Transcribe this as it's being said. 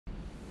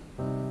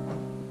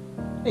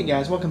Hey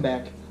guys, welcome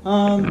back.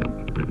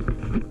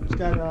 Just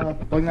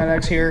got Bug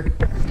X here.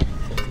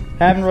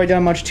 Haven't really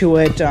done much to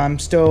it. I'm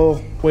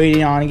still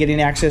waiting on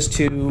getting access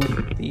to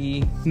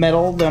the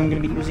metal that I'm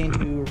going to be using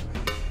to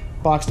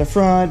box the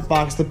front,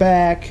 box the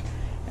back,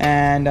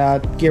 and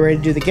get ready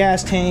to do the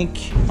gas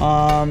tank.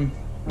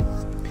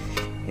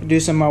 Do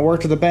some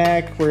work to the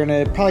back. We're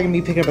probably gonna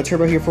be picking up a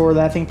turbo here for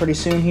that thing pretty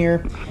soon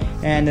here.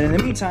 And in the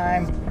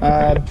meantime,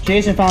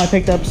 Jason finally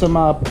picked up some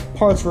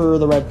parts for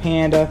the Red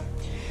Panda.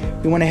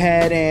 We went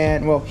ahead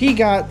and, well, he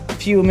got a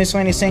few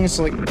miscellaneous things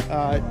like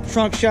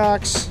trunk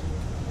shocks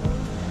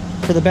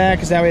for the back,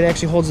 because that way it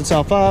actually holds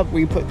itself up.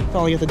 We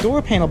finally got the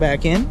door panel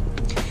back in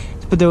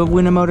to put the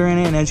window motor in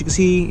it, and as you can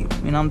see,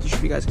 I'm not sure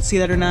if you guys can see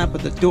that or not,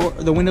 but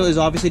the window is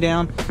obviously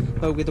down.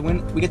 But we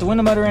get the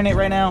window motor in it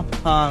right now,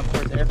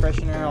 for the air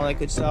freshener, all that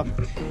good stuff.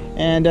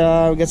 And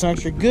we got some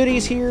extra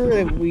goodies here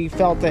that we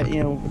felt that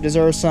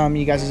deserve some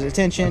you guys'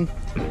 attention.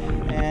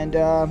 And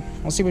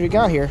we'll see what we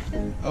got here.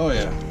 Oh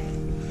yeah.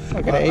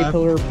 I got an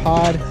 8-pillar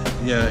pod.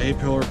 Yeah,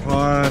 8-pillar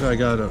pod. I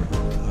got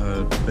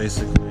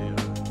basically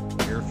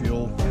air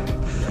fuel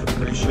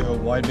ratio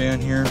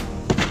wideband here.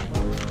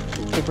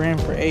 The brand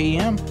for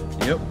AEM.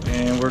 Yep,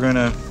 and we're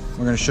gonna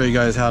show you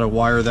guys how to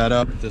wire that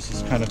up. This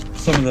is kind of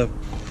some of the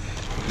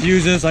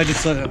fuses. I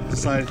just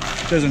decided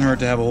it doesn't hurt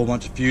to have a whole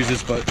bunch of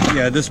fuses, but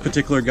yeah, this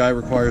particular guy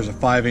requires a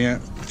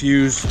 5-amp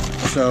fuse,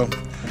 so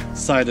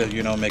decided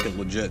to make it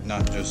legit,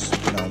 not just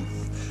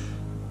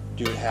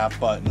do it half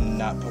button,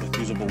 not put a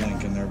fusible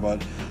link in there.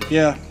 But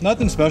yeah,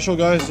 nothing special,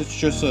 guys. It's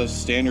just a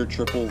standard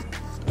triple.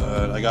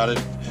 I got it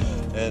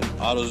at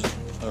Autos,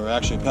 or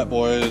actually Pet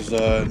Boys, for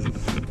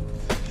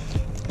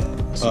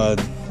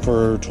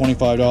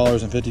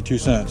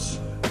 $25.52.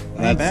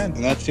 Not bad.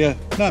 And that's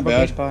not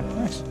bad.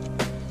 Nice.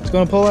 Let's go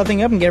and pull that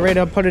thing up and get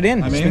ready to put it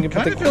in. I mean, it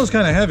kind of feels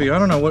kind of heavy. I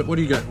don't know. What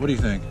do you got? What do you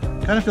think?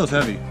 Kind of feels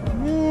heavy.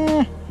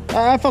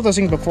 I felt those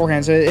things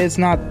beforehand, so it's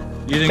not.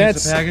 You think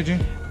it's the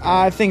packaging?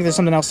 I think there's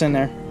something else in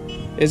there.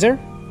 Is there?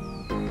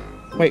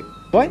 Wait,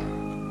 what?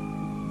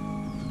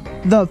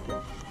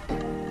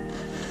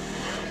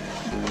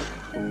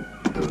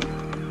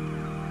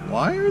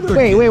 Why are there?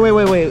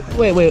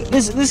 Wait.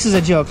 This is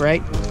a joke,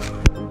 right? This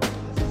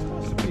is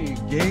supposed to be a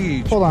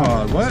gauge. Hold on.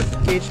 Pod. What?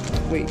 Gauge.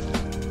 Wait.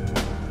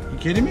 You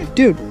kidding me?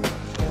 Dude.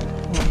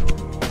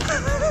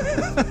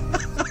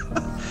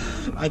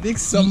 I think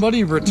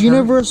somebody returned.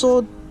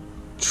 Universal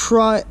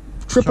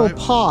triple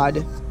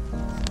pod.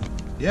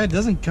 Yeah, it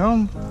doesn't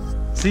come.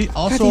 See,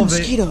 also Goddamn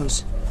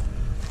mosquitoes.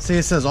 See,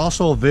 it says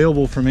also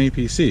available from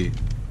APC.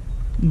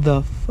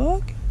 The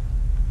fuck?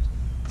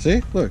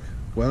 See, look,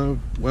 web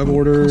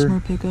order. Customer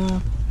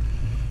pickup.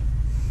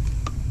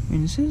 I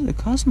mean, this is a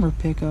customer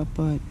pickup,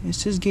 but it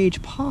says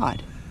gauge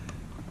pod.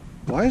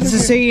 Why does it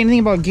say anything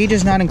about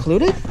gauges not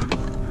included?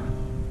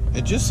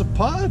 It's just a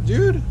pod,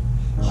 dude.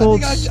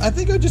 I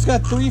think I just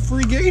got 3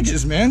 free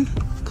gauges, man.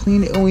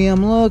 Clean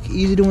OEM look,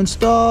 easy to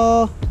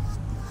install.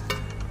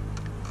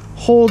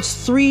 Holds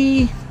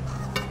 3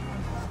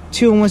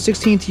 2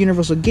 1/16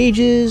 universal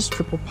gauges,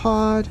 triple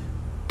pod.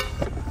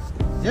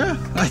 Yeah,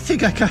 I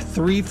think I got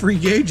 3 free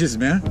gauges,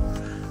 man.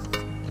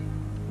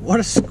 What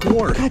a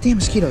score. Goddamn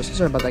mosquitoes.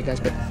 Sorry about that, guys,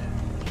 but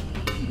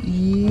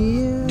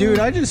yeah. Dude,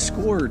 I just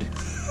scored.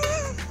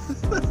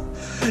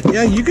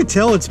 Yeah, you could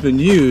tell it's been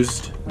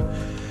used.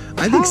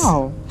 I think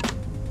How?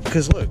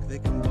 Because look, they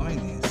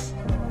combine these.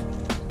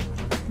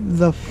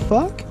 The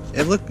fuck?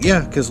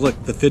 Yeah, because look,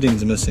 the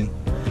fitting's missing.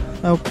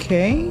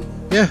 Okay.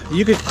 Yeah,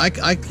 you could. I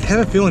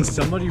have a feeling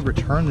somebody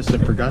returned this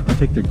and forgot to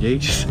take their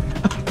gauges.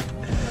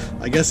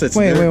 I guess it's.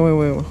 Wait.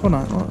 Hold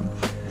on.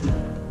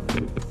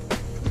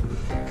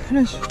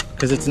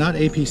 Because it's not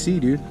APC,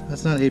 dude.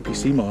 That's not an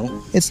APC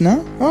model. It's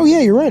not? Oh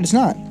yeah, you're right. It's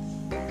not.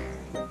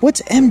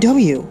 What's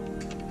MW?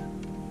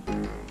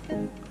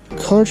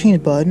 Color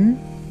change button.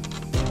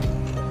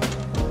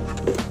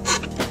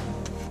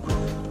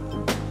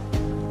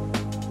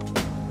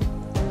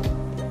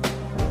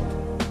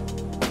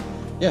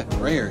 Yeah,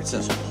 right here it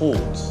says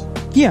holds.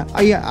 Yeah,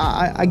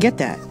 I get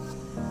that.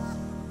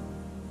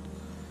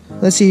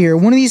 Let's see here.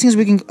 One of these things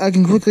I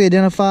can quickly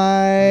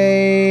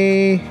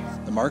identify.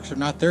 The marks are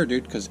not there,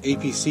 dude, because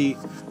APC,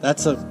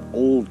 that's an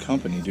old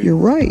company, dude. You're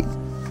right.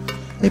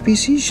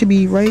 APC should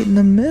be right in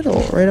the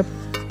middle, right up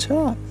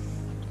top.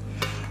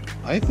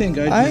 I think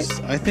I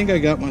think I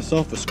got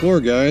myself a score,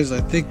 guys.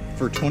 I think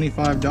for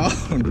 $25,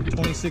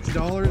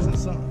 $26 and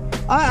something.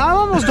 I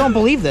almost don't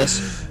believe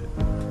this.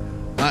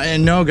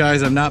 And no,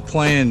 guys, I'm not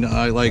playing.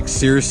 Like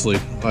seriously,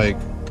 like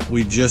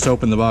we just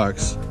opened the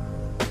box.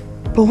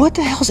 But what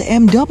the hell's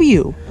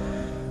MW?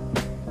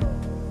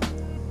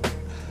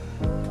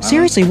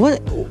 Seriously,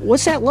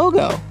 what's that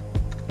logo?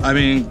 I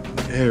mean,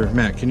 here,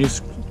 Matt, can you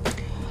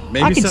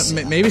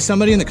maybe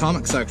somebody in the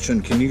comment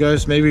section, can you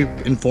guys maybe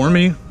inform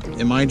me?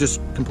 Am I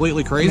just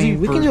completely crazy? I mean,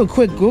 we can do a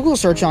quick Google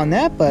search on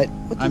that, but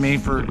I mean,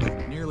 for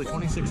nearly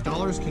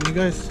 $26, can you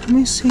guys? Let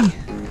me see.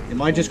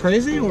 Am I just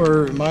crazy,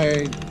 or am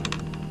I?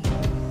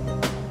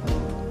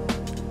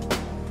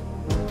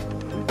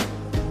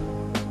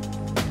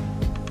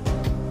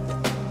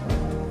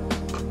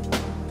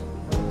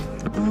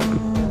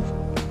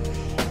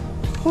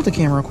 Hold the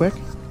camera real quick.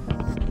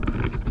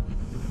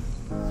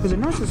 Because it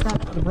notices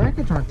the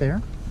brackets aren't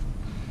there.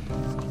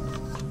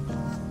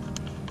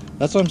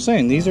 That's what I'm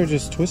saying. These are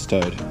just twist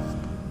tied.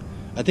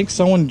 I think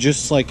someone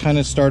just like kind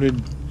of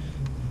started.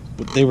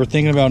 They were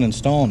thinking about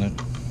installing it.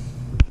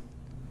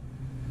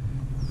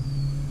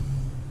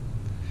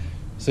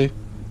 See?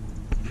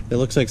 It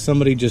looks like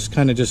somebody just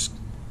kind of just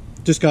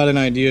got an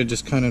idea,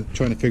 just kind of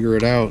trying to figure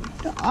it out.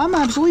 I'm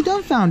absolutely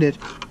dumbfounded.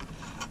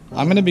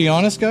 I'm gonna be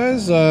honest,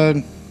 guys.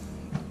 I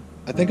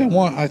think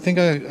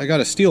I got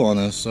a steal on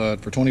this for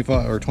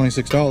 $25 or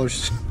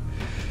 $26.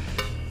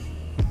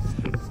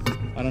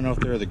 I don't know if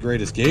they're the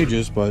greatest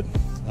gauges, but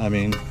I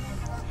mean,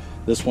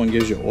 this one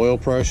gives you oil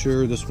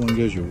pressure, this one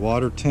gives you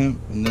water temp,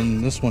 and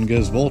then this one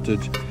gives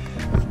voltage.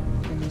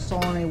 And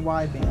installing a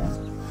wideband.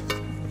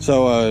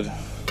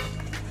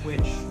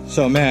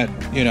 So Matt,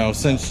 you know,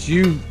 since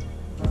you've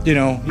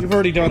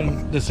already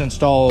done this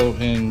install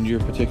in your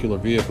particular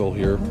vehicle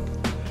here.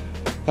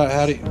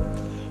 How do you?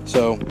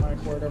 So.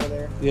 Over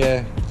there.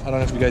 Yeah, I don't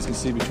know if you guys can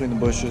see between the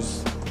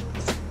bushes.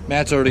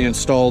 Matt's already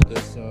installed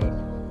this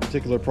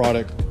particular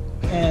product.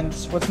 And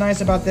what's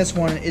nice about this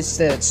one is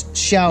that it's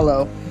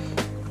shallow.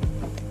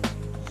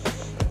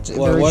 It's a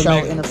very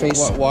shallow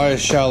interface. Why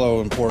is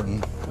shallow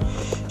important?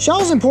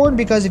 Shallow is important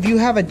because if you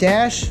have a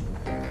dash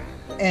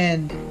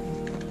and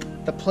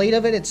the plate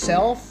of it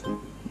itself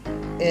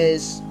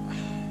is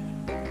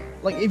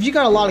like, if you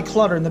got a lot of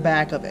clutter in the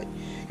back of it,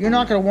 you're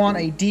not going to want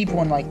a deep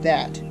one like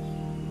that.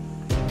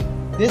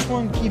 This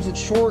one keeps it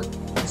short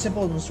and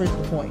simple and straight to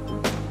the point.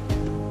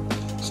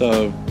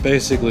 So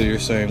basically you're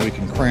saying we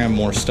can cram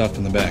more stuff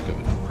in the back of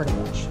it. Pretty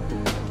much.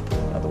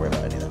 Don't have to worry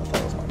about any of that if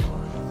that was my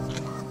car.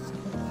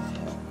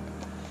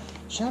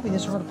 Should I be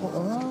this hard to pull?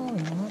 Oh,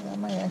 you know what? That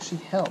might actually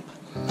help.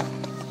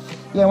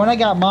 Yeah, when I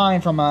got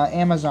mine from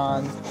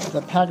Amazon,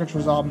 the package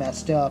was all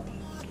messed up.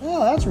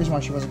 Oh, that's the reason why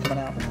she wasn't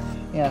coming out.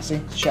 Yeah, see?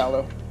 It's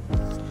shallow.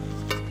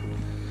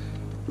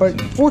 But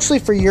fortunately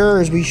for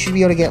yours, we should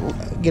be able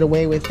to get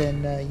away with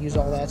and use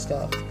all that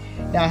stuff.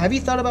 Now, have you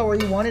thought about where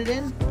you want it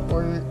in?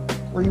 Or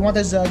where you want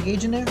this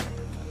gauge in there?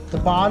 The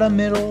bottom,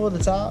 middle, the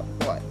top?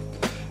 What?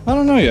 I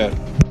don't know yet.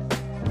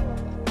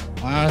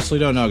 I honestly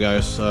don't know,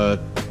 guys. I'm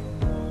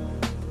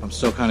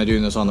still kind of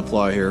doing this on the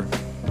fly here.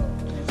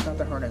 It's not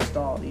that hard to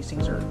install. These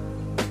things are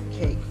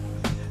cake.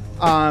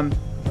 And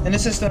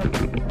this system,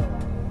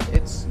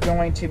 it's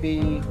going to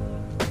be...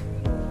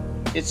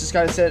 It's just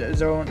got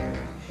its own...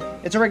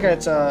 It's already got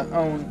its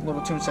own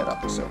little tune set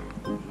up, so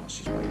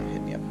she's probably gonna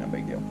hit me up, no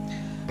big deal.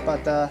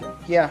 But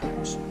yeah,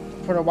 just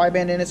put a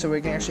wideband in it so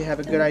we can actually have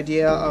a good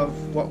idea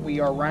of what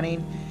we are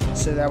running,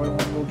 so that way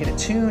when we'll get it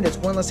tuned, it's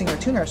one less thing our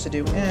tuner has to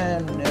do,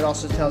 and it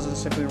also tells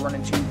us if we're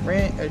running too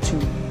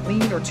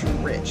lean or too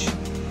rich.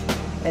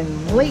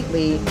 And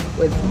lately,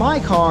 with my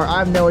car,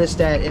 I've noticed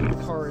that if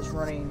the car is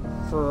running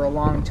for a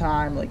long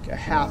time, like a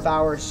half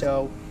hour or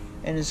so,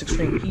 in this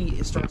extreme heat,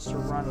 it starts to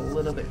run a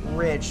little bit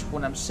rich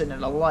when I'm sitting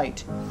at a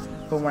light.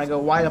 But when I go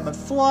wide up and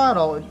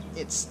throttle,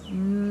 it's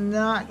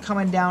not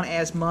coming down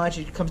as much.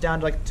 It comes down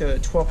to like to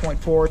 12.4,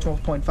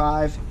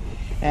 12.5,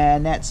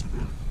 and that's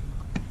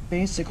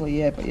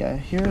basically it. But yeah,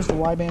 here's the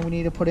wideband we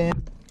need to put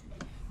in.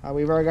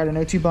 We've already got an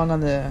O2 bung on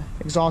the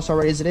exhaust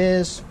already as it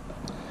is,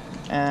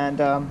 and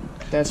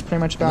that's pretty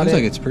much about it.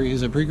 Looks like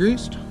is it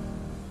pre-greased?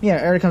 Yeah,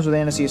 it already comes with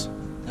anti-seize.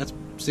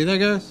 See that,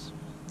 guys?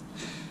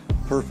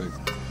 Perfect.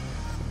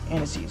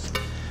 Anti-seize.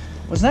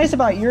 What's nice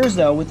about yours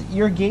though, with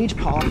your gauge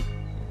pop, is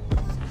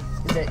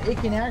that it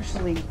can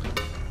actually,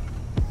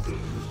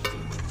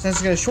 since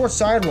it's got a short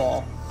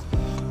sidewall,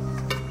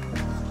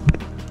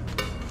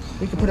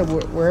 we can put it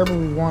wherever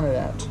we want it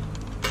at.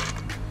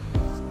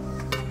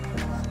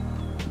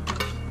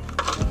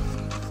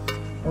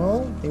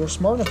 Well, they were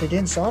smart enough they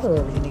didn't solder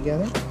everything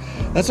together.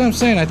 That's what I'm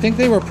saying. I think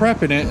they were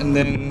prepping it and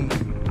then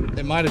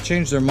they might have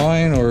changed their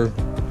mind, or...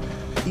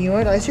 You know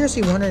what? I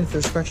seriously wondering if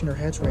they're scratching their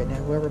heads right now,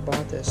 whoever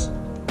bought this.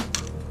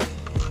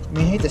 I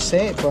mean, I hate to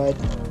say it, but...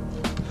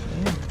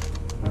 Yeah.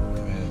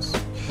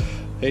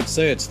 Hate to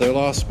say it, it's their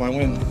loss, my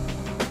win.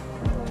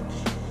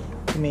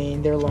 I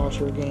mean, their loss,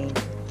 your gain.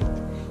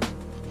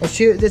 That's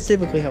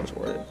typically how it's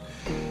worded.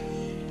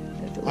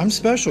 I'm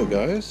special,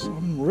 guys.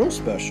 I'm real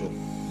special.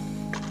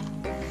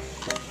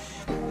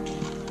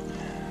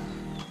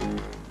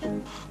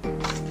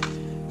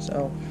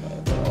 So,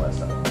 all that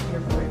stuff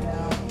here for right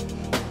now.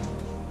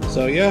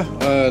 So yeah,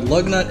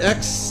 Lugnut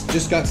X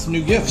just got some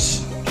new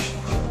gifts.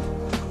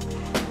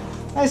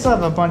 I still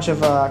have a bunch of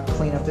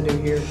cleanup to do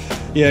here.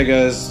 Yeah,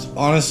 guys.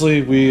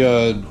 Honestly, we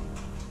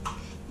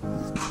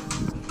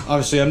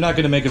obviously I'm not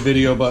going to make a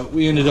video, but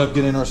we ended up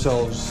getting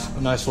ourselves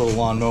a nice little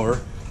lawnmower,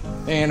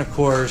 and of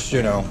course,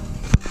 you know,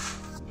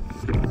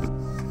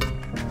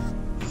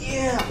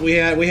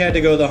 yeah, we had to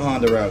go the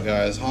Honda route,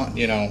 guys.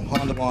 You know,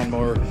 Honda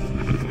lawnmower.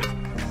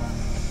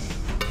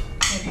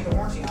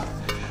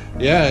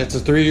 Yeah, it's a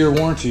 3-year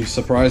warranty,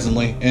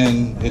 surprisingly,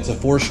 and it's a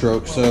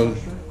 4-stroke. So,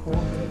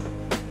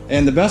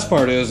 and the best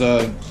part is,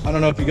 I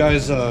don't know if you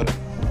guys are,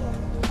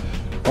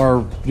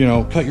 you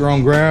know, cut your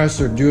own grass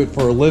or do it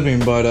for a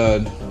living, but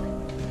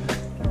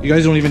you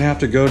guys don't even have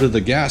to go to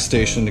the gas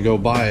station to go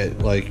buy it.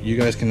 Like, you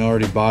guys can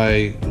already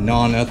buy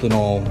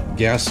non-ethanol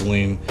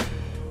gasoline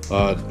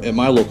at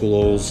my local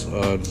Lowe's.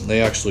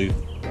 They actually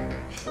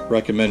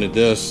recommended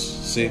this.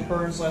 See, it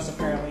burns less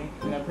apparently,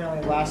 and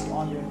apparently lasts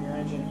longer in your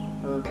engine.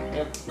 Or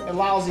it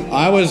allows you.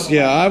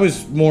 I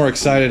was more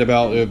excited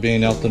about it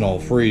being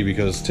ethanol free,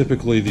 because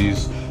typically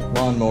these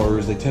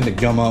lawnmowers, they tend to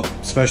gum up,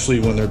 especially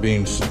when they're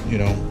being, you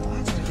know. Well,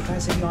 that's good. The guy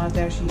said you don't have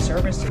to actually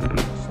service it.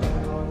 Just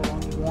however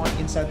long you want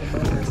inside the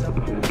motor and stuff.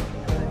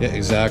 Yeah,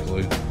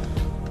 exactly.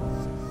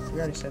 We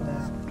already said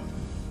that.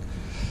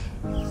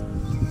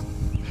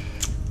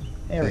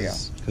 There we go.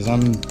 Because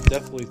I'm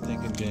definitely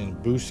thinking getting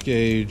boost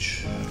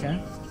gauge. Okay.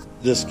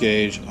 This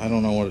gauge. I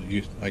don't know what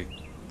I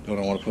don't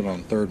know what to put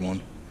on the third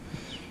one.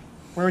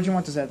 Where would you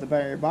want this at? The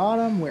very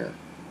bottom? Where?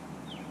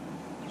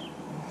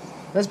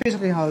 That's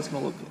basically how it's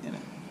going to look in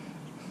it.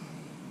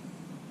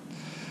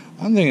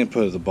 I'm thinking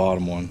put it at the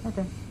bottom one.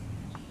 Okay.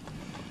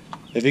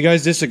 If you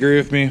guys disagree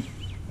with me,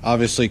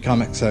 obviously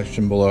comment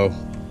section below.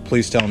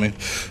 Please tell me.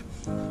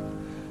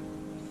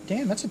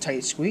 Damn, that's a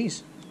tight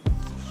squeeze.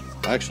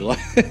 Actually,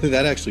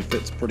 that actually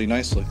fits pretty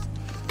nicely.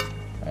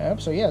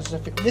 Yep, so yeah,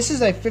 this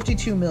is a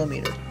 52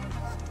 millimeter.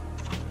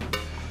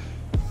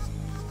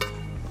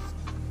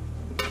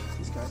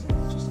 These guys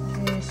are just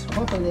in case.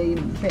 Hopefully they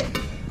even fit.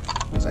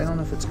 Because I don't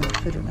know if it's going to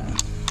fit or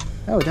not.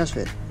 Oh, it does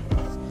fit.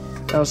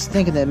 I was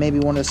thinking that maybe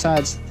one of the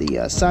sides,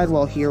 the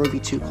sidewall here would be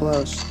too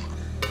close.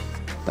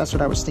 That's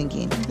what I was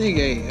thinking. I think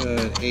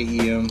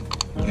AEM,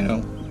 you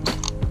know,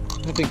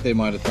 I think they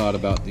might have thought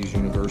about these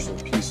universal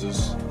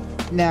pieces.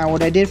 Now,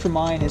 what I did for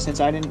mine is, since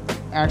I didn't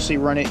actually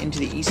run it into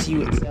the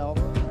ECU itself,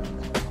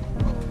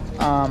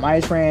 I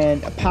just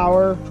ran a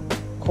power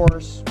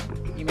course.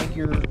 You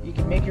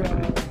can make your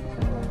own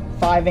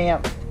 5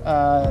 amp.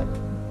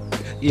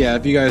 Yeah,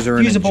 if you guys are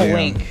fusible in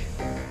a jam.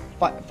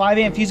 link, 5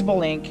 amp fusible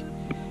link.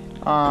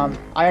 I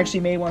actually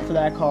made one for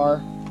that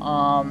car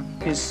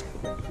because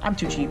I'm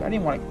too cheap. I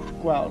didn't want to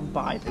go out and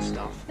buy this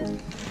stuff. I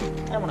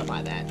don't want to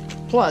buy that.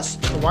 Plus,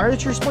 the wire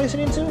that you're splicing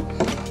into,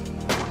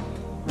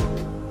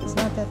 it's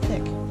not that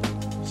thick.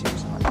 See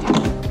what's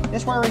not?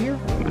 This wire right here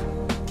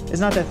is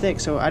not that thick,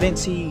 so I didn't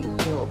see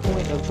a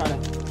point of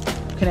trying to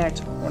connect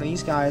one of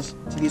these guys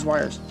to these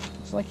wires.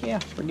 It's like, yeah,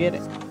 forget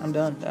it. I'm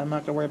done. I'm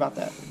not gonna worry about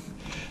that.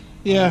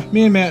 Yeah,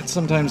 me and Matt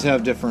sometimes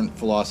have different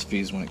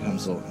philosophies when it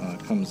comes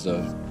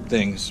to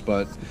things,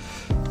 but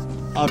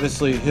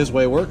obviously his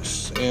way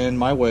works, and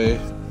my way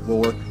will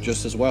work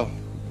just as well.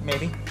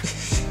 Maybe.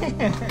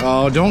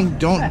 Oh, don't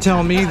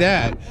tell me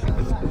that.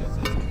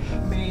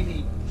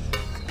 Maybe.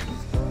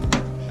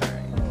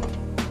 Alright.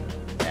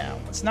 Now,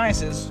 what's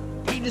nice is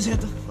you just have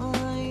to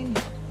find.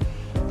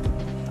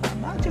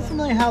 I'm not too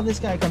familiar how this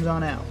guy comes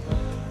on out.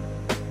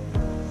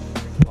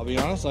 I'll be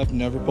honest, I've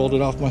never pulled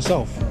it off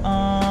myself.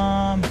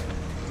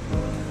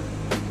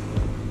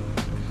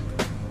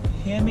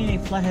 Hand me a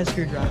flathead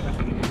screwdriver.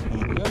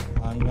 Okay,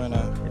 I'm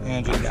gonna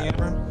hand you the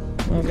camera.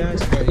 Well,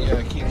 guys, But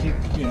yeah, keep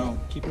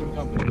him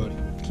company, buddy.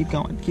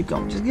 keep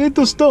going. Just get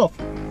the stuff.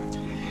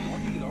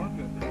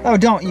 Oh,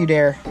 don't you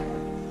dare.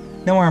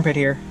 No armpit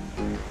here.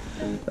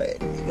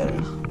 But you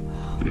gotta.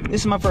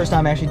 This is my first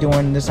time actually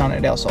doing this on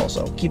an Del Sol,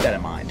 so keep that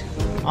in mind.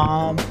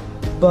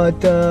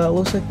 But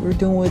looks like we're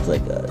doing with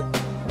like a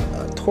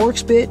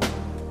Torx bit.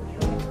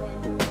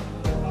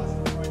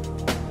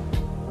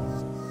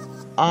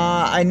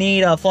 I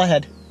need a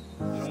flathead.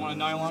 You don't want a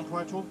nylon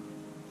pry tool?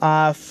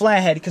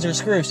 Flathead, because there's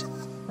screws.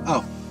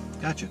 Oh,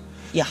 gotcha.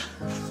 Yeah.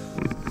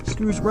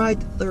 Screws right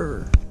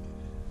there.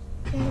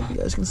 I don't know if you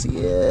guys can see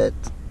it.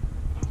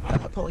 I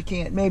probably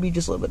can't. Maybe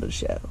just a little bit of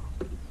shadow.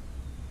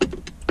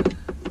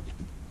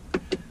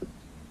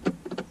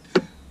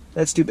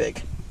 That's too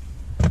big.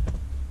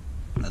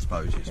 That's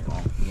probably too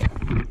small. Yeah,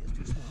 it is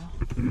too small.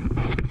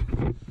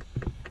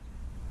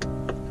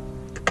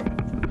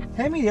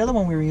 Hand me the other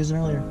one we were using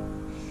earlier.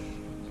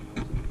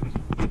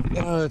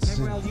 It's,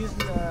 Remember I was using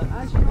the...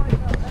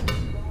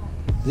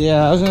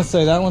 yeah, I was gonna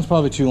say that one's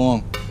probably too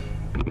long.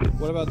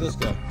 What about this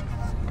guy?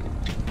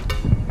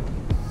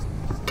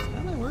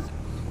 That might work.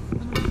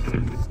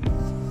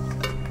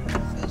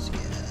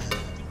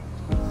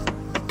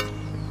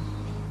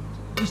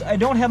 I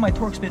don't have my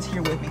Torx bits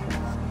here with me.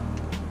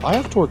 I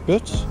have torque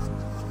bits.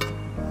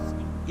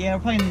 Yeah,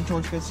 we're probably need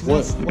Torx bits.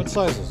 What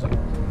size is it?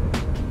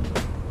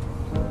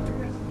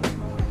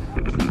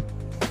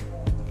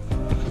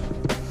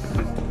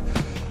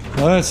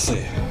 Let's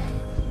see.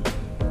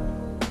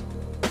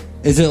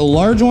 Is it a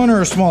large one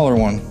or a smaller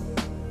one?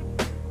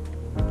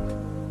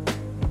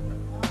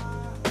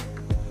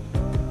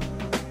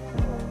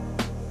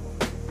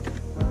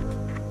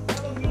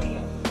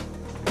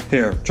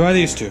 Here, try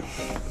these two.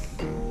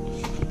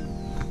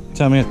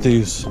 Tell me if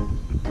these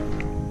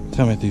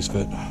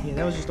fit. Yeah,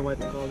 that was just a wipe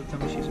the call to tell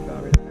me she's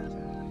about ready to pass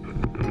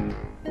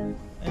out.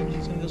 And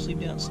she's gonna go sleep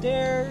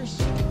downstairs.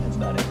 That's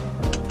about it.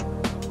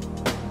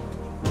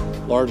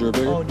 Larger or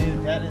bigger? Oh,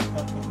 dude, that is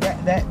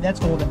fucking, that's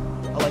golden.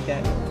 I like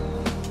that.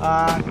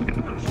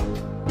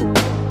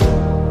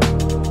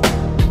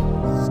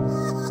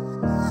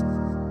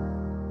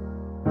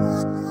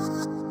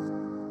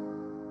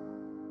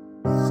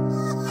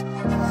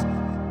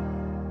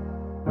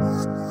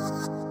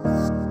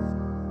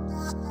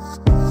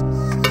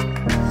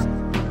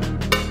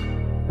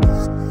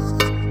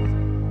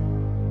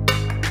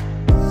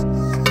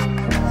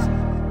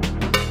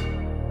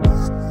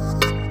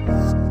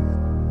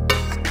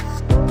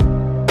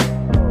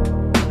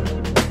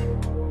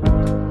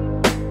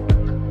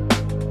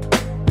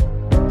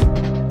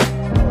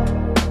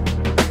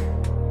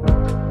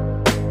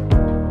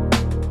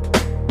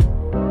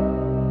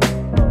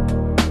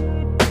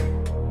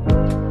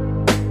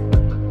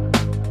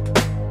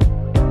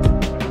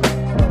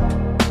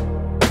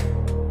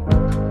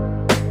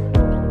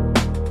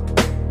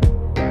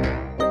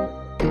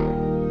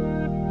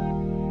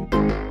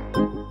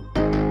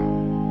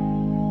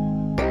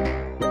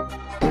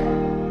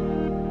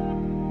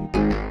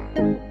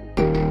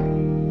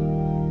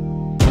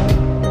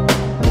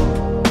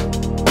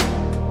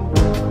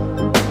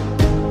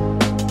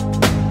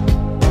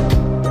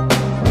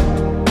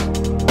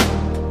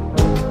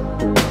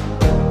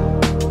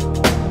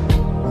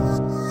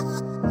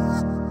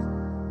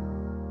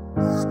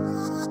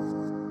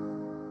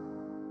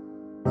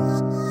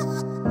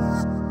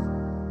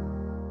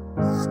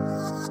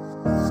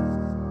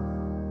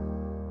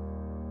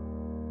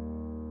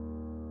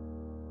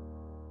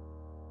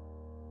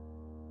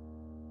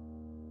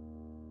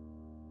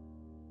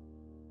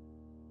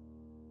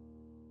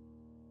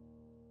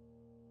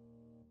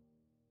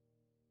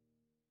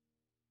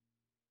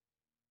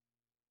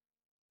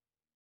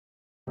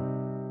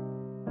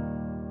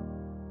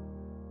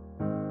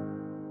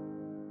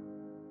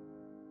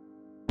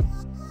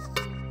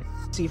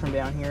 See from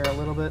down here a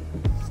little bit.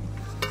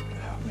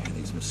 Oh man,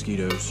 these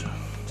mosquitoes.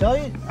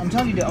 I'm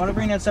telling you, I want to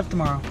bring that stuff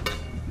tomorrow.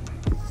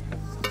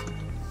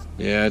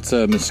 Yeah, it's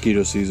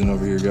mosquito season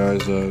over here,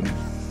 guys.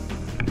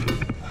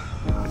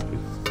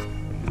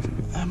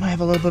 I might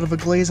have a little bit of a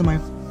glaze on my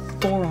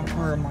forearm,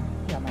 or my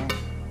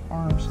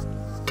arms.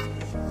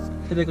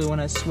 Typically when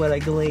I sweat, I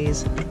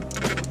glaze. Not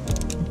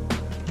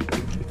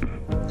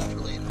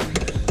really annoying.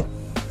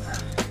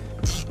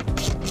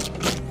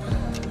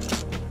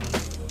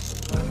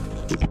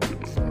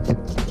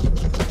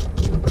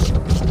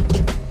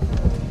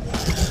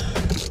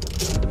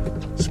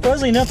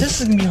 Surprisingly enough,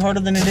 this is going to be harder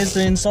than it is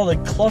to install the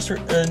cluster,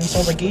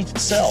 install the gauge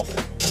itself.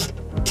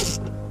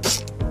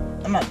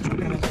 I'm not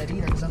talking about that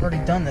either because I've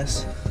already done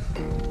this.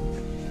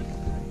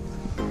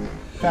 In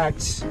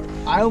fact,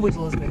 I always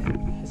was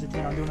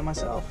hesitant on doing it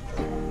myself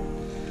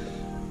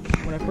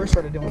when I first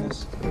started doing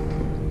this.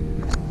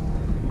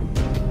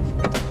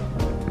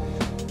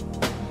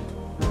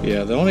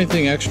 Yeah, the only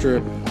thing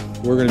extra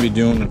we're going to be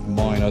doing with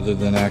mine, other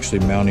than actually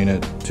mounting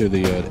it to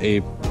the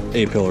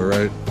A pillar,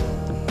 right?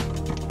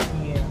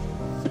 Yeah.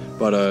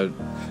 But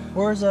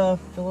where's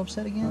Phillips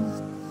head again?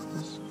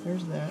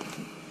 There's that.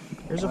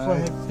 There's a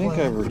flathead. I think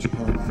I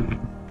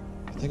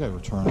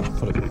returned it.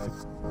 Put it back.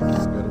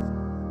 Got it.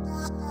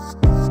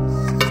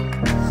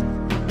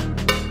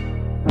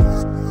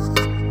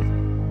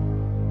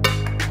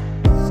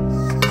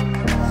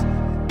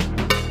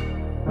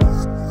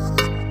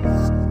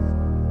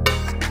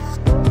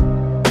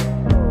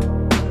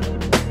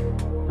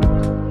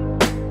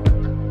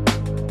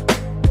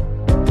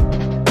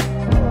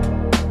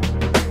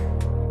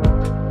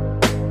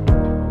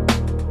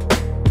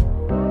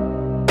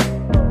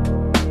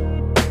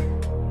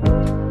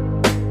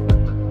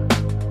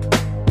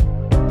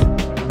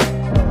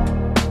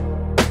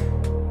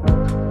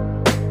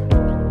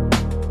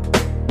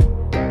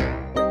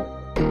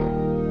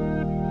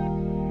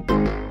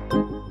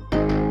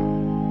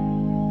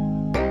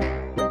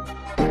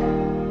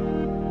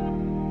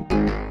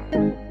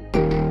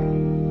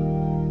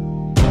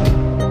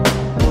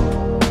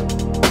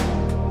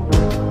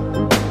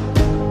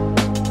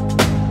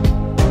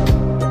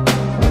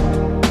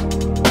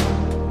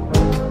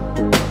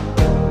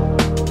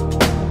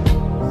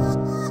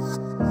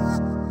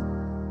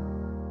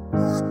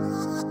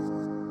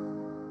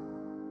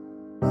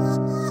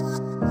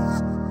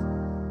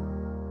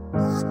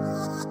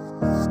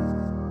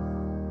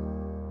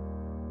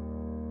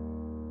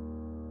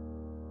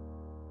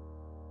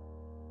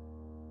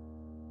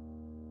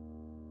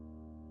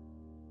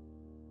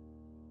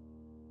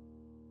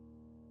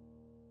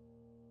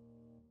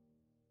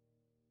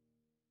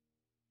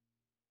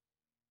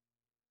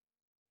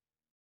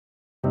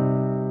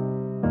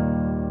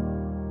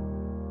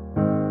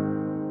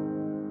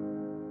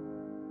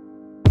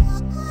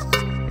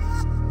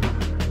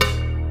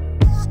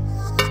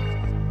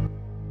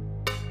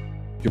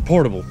 Your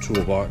portable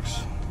toolbox.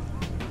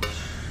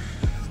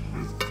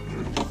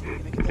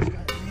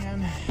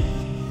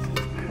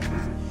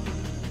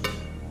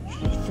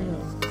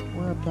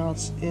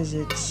 Whereabouts is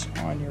it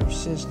on your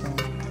system?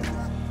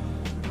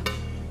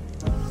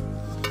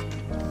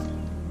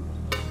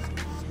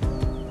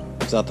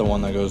 Is that the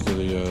one that goes to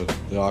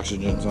the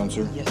oxygen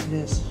sensor? Yes, it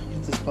is.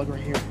 It's this plug right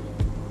here.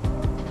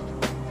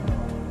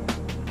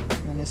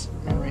 And this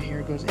end right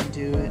here goes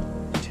into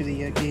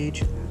the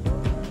gauge.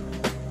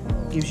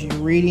 Gives you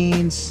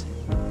readings,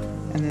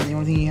 and then the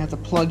only thing you have to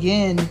plug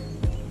in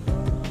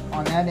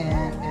on that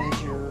end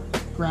is your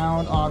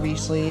ground,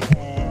 obviously,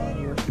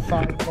 and your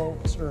 5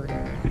 volts or 5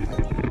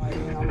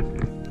 amp.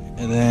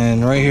 And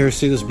then right here,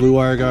 see this blue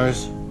wire,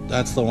 guys?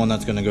 That's the one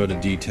that's going to go to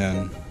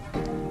D10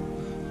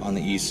 on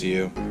the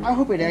ECU. I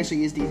hope it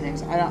actually is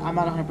D10. I'm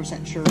not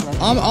 100% sure. But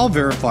I'll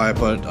verify it,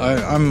 but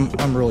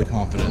I'm really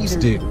confident it's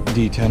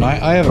D10.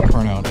 I have a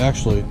printout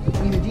actually.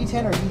 Either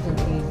D10 or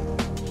D13.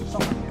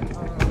 Something like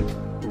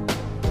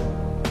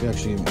that. You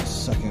actually give me a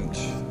second.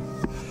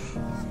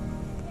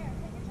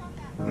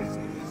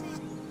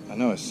 I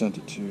know I sent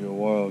it to you a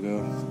while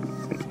ago.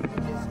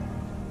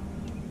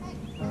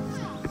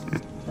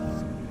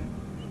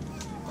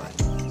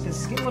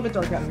 It's getting a little bit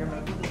dark out here,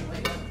 but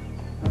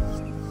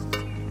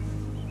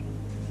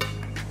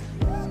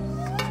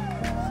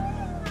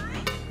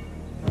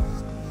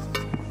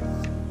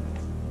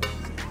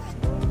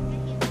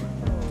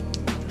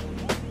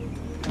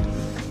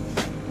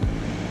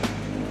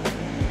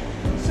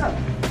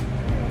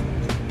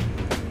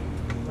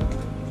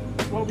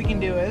what we can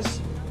do is,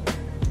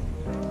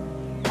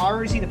 I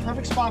already see the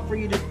perfect spot for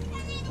you to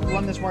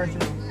run this wire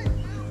through.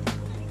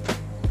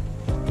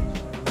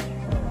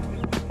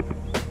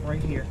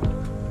 Right here.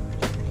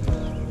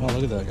 Oh,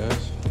 look at that,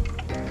 guys.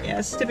 Yeah,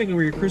 that's typically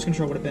where your cruise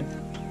control would have been.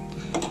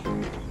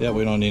 Yeah,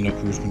 we don't need no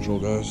cruise control,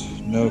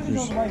 guys. No You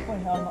cruise.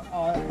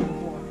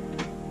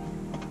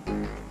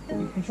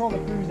 control the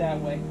cruise that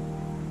way.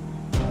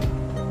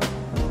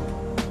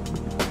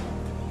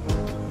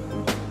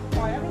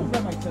 Alright, I'm gonna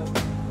grab my toe.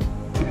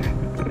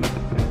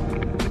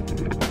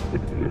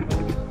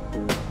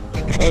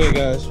 Okay,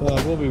 guys,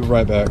 we'll be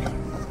right back.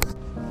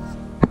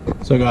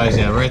 So guys,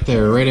 yeah, right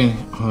there, right in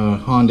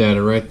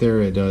Honda, right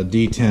there at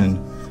D10.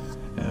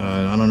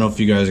 I don't know if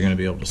you guys are going to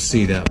be able to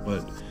see that,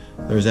 but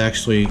there's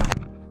actually,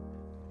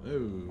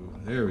 oh,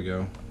 there we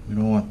go. We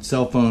don't want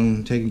cell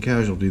phone taking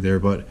casualty there,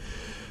 but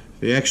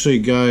they actually,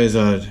 guys,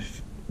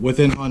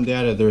 within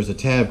Honda, there's a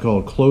tab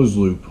called closed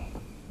loop.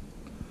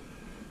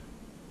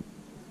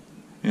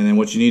 And then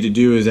what you need to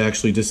do is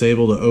actually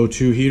disable the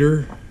O2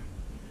 heater,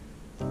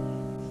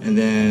 and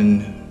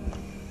then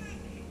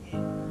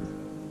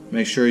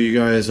make sure you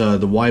guys, the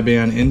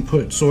wideband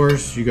input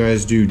source, you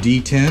guys do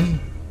D10,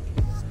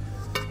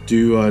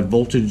 do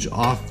voltage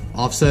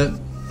offset.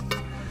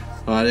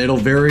 It'll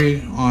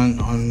vary on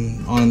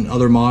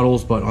other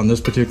models, but on this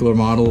particular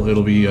model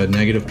it'll be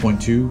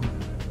 -0.2.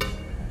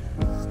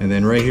 And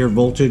then right here,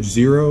 voltage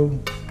 0.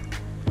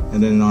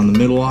 And then on the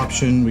middle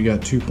option we got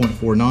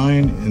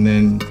 2.49, and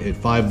then at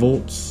 5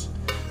 volts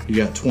you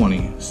got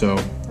 20. So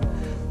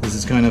this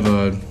is kind of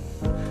a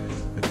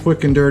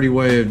quick and dirty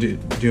way of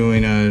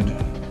doing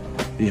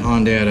the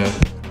Honda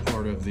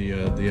part of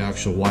the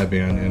actual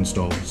wideband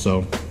install.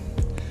 So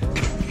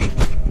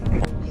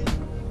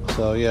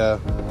yeah,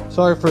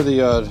 sorry for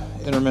the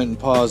intermittent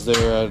pause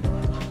there.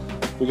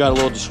 We got a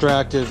little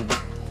distracted.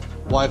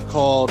 My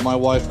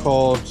wife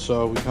called,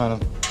 so we kind of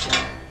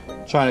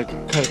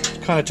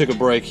took a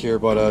break here.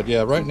 But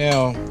yeah, right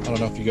now I don't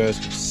know if you guys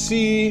can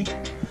see.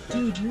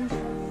 Dude, your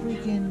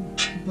freaking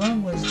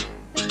bung was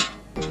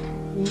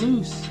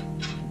loose.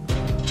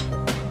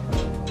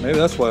 Maybe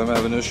that's why I'm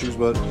having issues,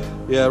 but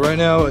yeah, right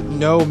now,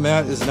 no,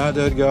 Matt is not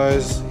dead,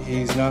 guys.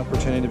 He's not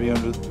pretending to be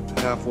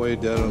halfway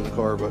dead on the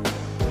car, but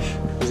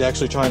he's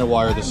actually trying to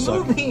wire this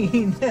sucker.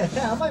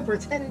 How am I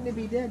pretending to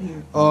be dead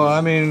here? Oh,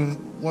 I mean,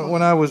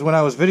 when I was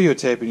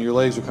videotaping, your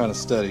legs were kind of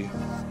steady,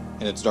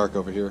 and it's dark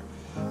over here.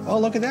 Oh,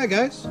 look at that,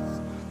 guys!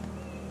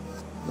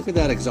 Look at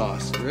that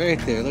exhaust right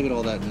there. Look at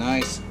all that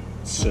nice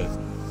shit.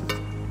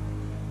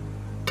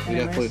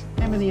 Anyways,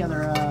 and the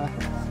other.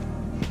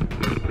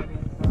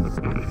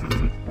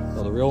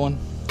 Oh, the real one?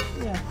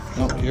 Yeah.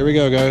 Oh, here we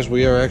go, guys.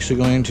 We are actually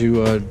going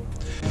to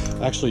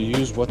actually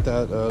use what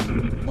that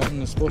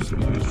button is supposed to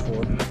be used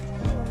for.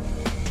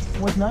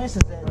 What's nice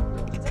is that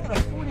it's at a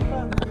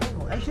 45 degree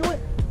angle. Actually, what?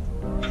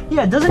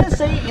 Yeah, doesn't it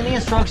say in the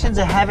instructions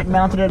to have it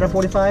mounted at a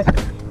 45?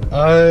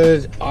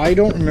 I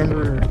don't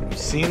remember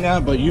seeing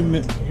that, but you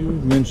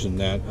mentioned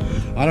that.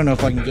 I don't know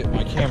if I can get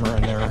my camera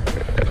in there.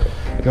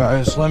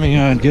 Guys, let me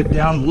get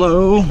down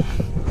low,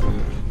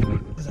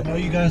 because I know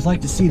you guys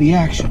like to see the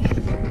action.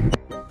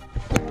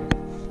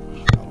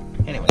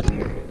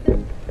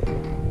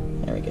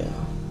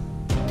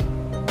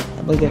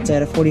 I believe it's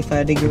at a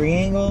 45 degree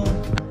angle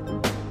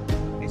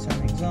based on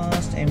the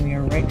exhaust, and we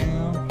are right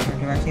now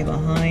directly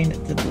behind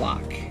the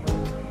block,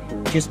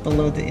 just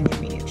below the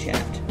intermediate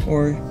shaft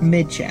or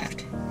mid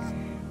shaft.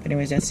 But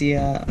anyways, that's the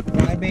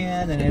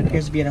wideband, and it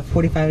appears to be at a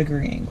 45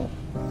 degree angle.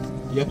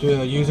 You have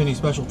to use any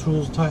special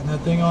tools to tighten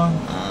that thing on?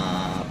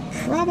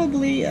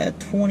 Probably a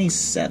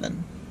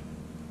 27.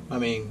 I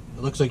mean,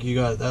 it looks like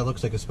that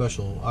looks like a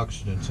special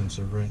oxygen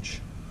sensor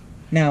wrench.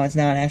 No, it's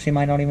not. Actually,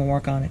 mine don't even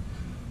work on it.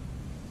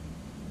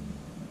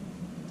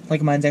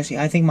 Like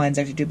I think mine's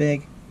actually too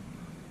big.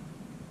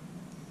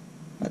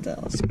 But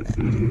let's see that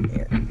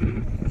here.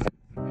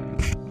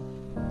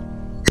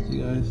 See,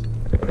 guys?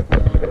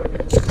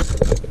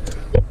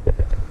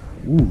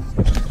 Ooh,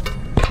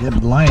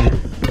 get blinded.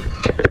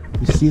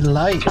 You see the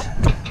light.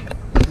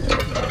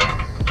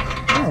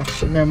 Oh,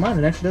 never mind.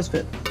 It actually does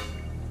fit.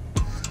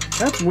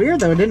 That's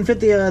weird though. It didn't fit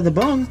the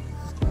bung.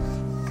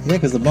 Yeah,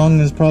 because the bung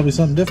is probably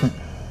something different.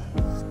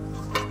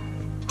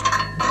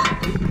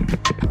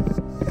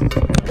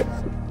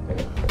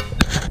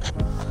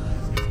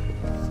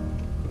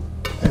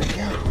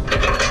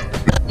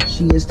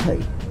 She is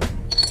tight.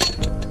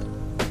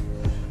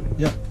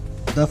 Yep,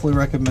 definitely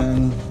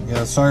recommend.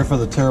 Yeah, sorry for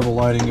the terrible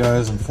lighting,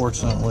 guys.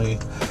 Unfortunately,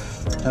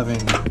 having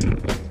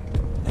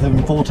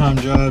full-time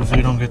jobs,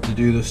 we don't get to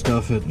do this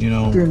stuff at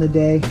during the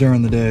day.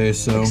 During the day,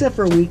 so except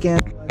for a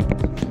weekend,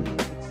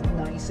 it's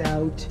nice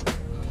out,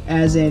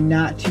 as in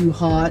not too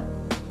hot.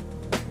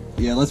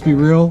 Yeah, let's be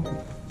real.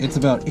 It's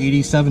about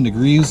 87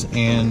 degrees,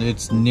 and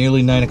it's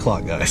nearly 9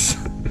 o'clock, guys.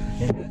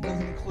 And that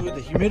doesn't include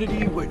the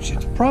humidity, which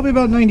is probably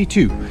about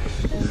 92.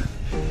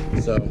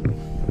 So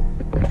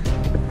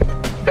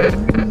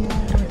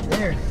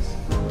there it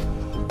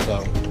is.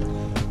 So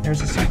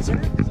there's a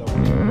sensor. So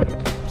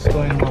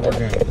explain what we're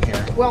doing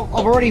here. Well,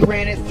 I've already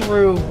ran it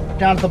through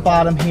down at the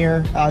bottom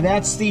here.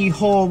 That's the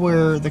hole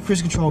where the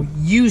cruise control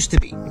used to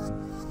be.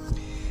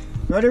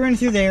 Already ran it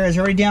through there. It's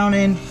already down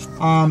in.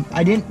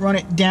 I didn't run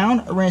it down.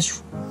 I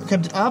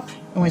kept it up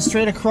and went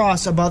straight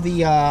across above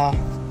the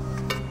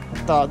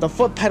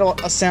foot pedal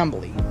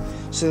assembly,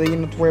 so that you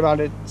don't have to worry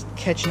about it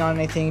catching on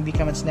anything,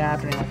 becoming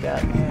snapped, or anything like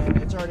that. And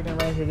it's already been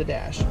ran through the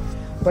dash.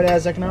 But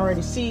as I can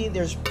already see,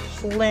 there's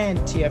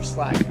plenty of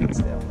slack in it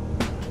still.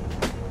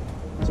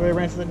 So I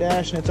ran through the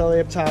dash, and it's all the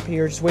way up top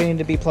here, just waiting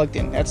to be plugged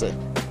in. That's it.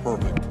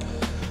 Perfect.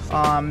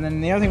 Then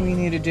the other thing we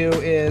need to do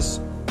is,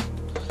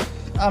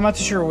 I'm not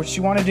too sure what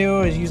you want to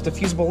do, is use the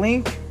fusible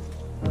link,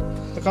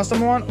 the the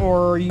custom one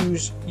or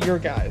use your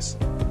guys?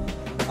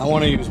 I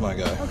want to use my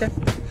guy. Okay.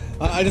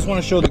 I just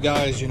want to show the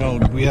guys, you know,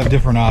 we have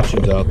different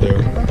options out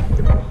there.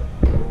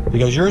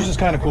 Because yours is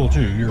kind of cool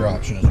too, your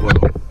option as well.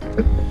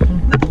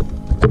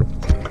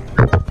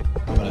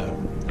 I'm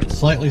going to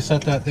slightly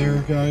set that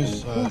there,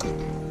 guys.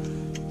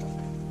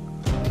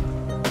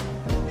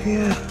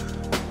 Yeah.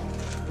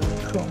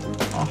 Cool.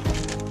 Oh.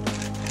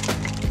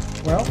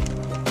 Well,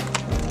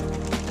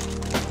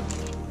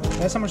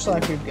 that's how much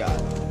slack we've got.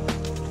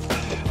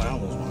 I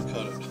almost want to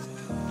cut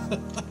it.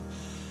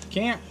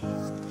 Can't.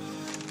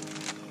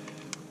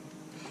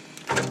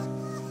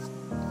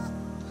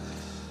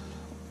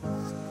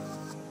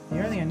 The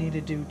other thing I need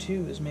to do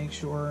too is make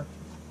sure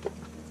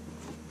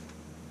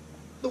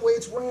the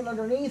weight's running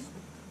underneath.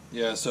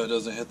 Yeah, so it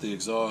doesn't hit the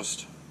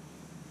exhaust.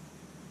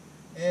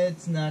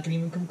 It's not gonna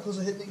even come close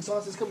to hitting the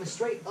exhaust. It's coming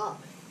straight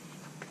up.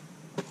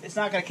 It's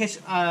not gonna catch.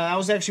 I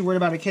was actually worried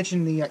about it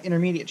catching the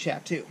intermediate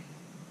shaft too.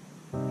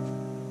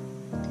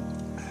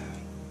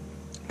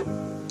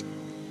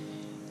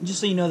 Just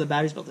so you know, the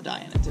battery's about to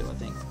die in it too. I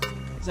think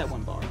it's that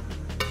one bar.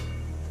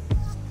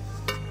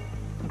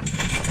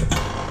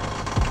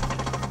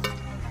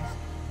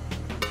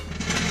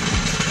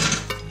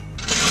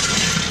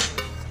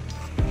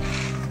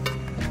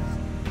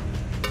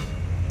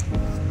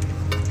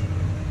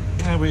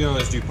 Yeah, we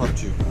always do part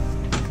 2.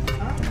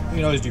 We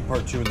can always do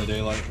part 2 in the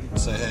daylight. We can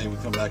say, hey, we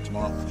come back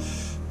tomorrow.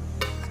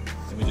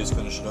 And we just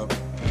finish it up.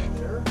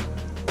 Sure.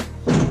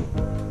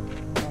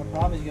 No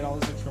problem. You get all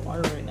this extra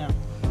wire right now.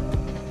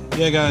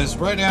 Yeah, guys.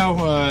 Right now,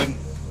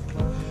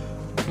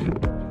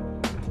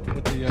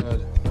 with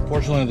the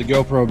fortunately the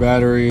GoPro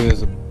battery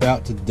is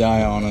about to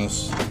die on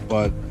us,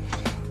 but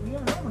We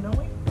have another one, don't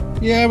we?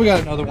 yeah, we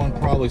got another one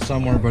probably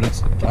somewhere, but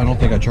I don't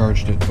think I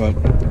charged it. But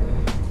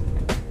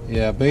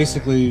yeah,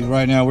 basically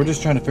right now we're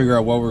just trying to figure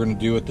out what we're going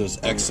to do with this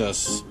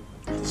excess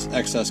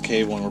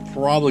cable, and we're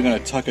probably going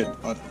to tuck it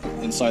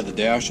inside the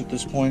dash at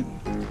this point.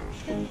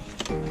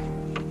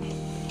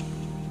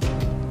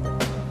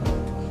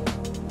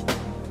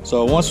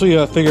 So once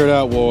we figure it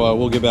out,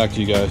 we'll get back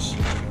to you guys.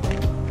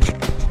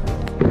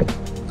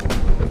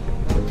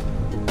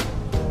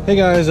 Hey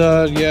guys,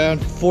 yeah,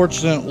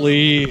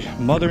 unfortunately,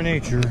 Mother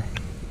Nature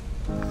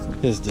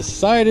has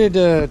decided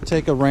to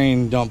take a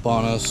rain dump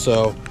on us.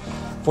 So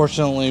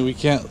fortunately, we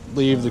can't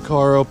leave the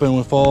car open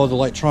with all the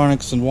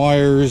electronics and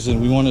wires,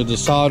 and we wanted to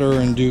solder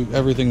and do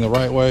everything the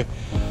right way.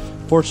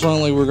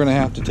 Fortunately, we're gonna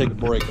have to take a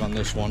break on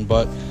this one.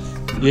 But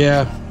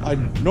yeah, I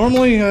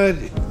normally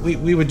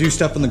we would do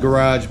stuff in the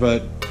garage,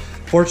 but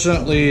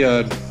fortunately,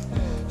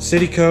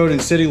 city code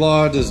and city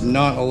law does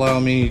not allow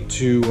me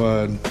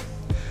to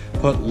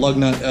put lug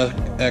nut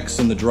X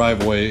in the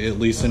driveway, at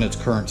least in its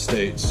current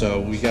state.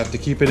 So we have to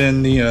keep it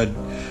in the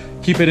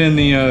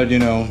you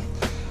know,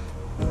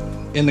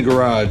 in the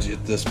garage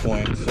at this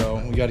point.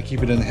 So we got to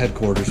keep it in the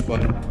headquarters.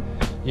 But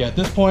yeah, at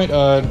this point,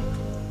 other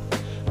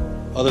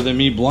than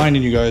me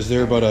blinding you guys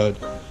there, but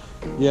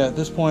yeah, at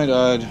this point,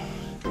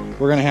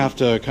 we're gonna have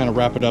to kind of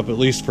wrap it up, at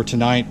least for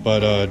tonight.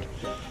 But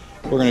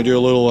we're gonna do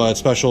a little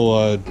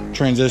special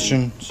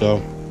transition.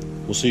 So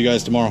we'll see you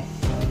guys tomorrow.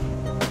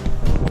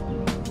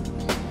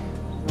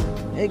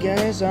 Hey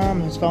guys,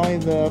 it's finally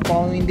the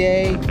following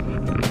day.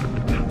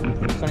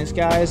 Sunny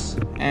skies,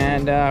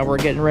 and we're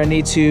getting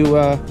ready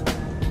to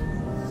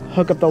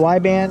hook up the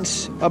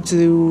Wideband up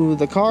to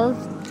the car.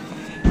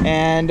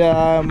 And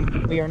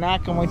we are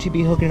not going to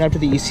be hooking it up to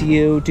the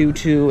ECU due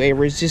to a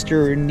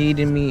resistor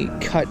needing to be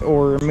cut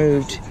or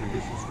removed.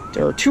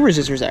 There are 2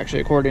 resistors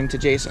actually, according to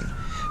Jason.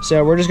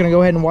 So we're just going to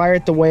go ahead and wire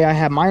it the way I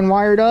have mine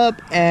wired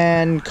up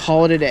and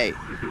call it a day.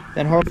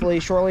 Then hopefully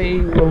shortly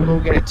we'll go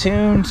get it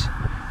tuned,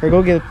 or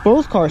go get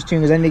both cars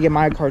tuned, because I need to get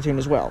my car tuned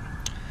as well.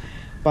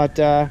 But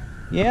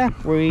yeah,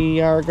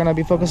 we are going to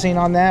be focusing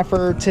on that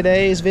for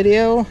today's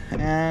video,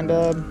 and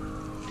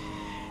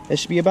that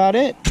should be about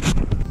it.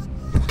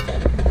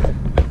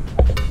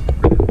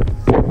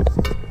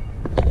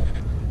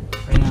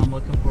 Right now I'm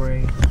looking for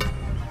a...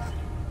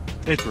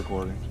 It's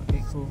recording.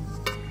 Okay, cool.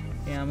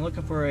 Yeah, I'm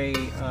looking for a...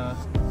 there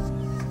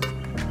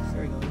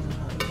we go.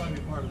 This might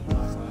be part of the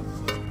time lapse,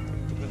 so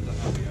depends on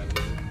how we edit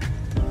it.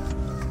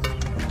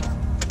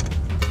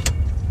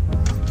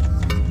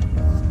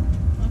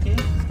 Okay,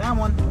 found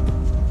one.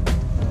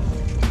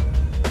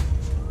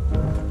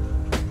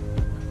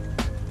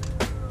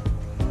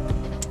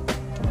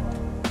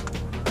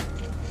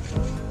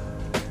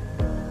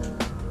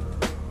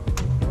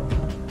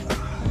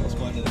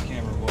 Explain to the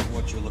camera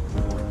what you're looking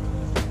for.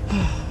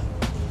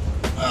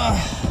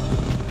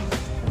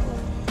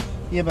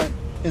 Yeah, but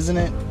isn't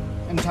it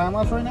in time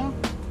lapse right now?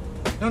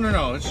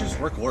 No, it's just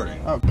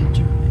recording. Oh,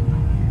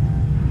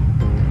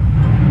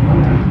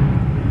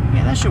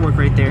 yeah, that should work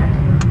right there.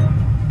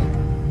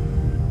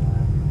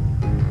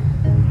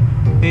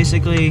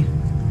 Basically,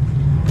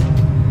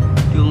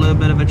 do a little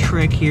bit of a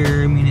trick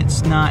here. I mean,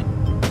 it's not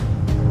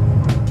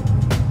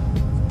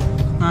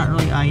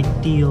really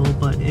ideal,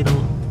 but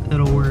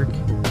it'll work.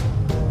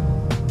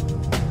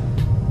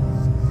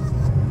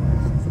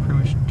 Pretty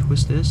much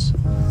twist this.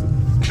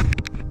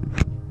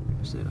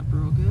 Twist it up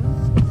real good.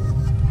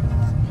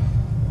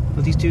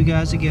 Put these two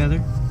guys together,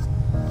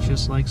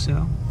 just like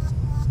so.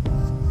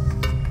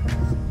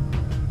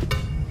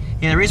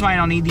 Yeah, the reason why I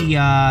don't need the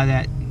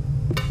that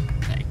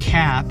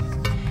cap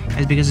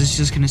is because it's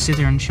just gonna sit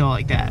there and chill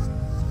like that.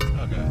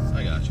 Okay,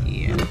 I got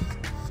you. Yeah.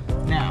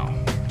 Now,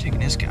 taking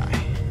this guy,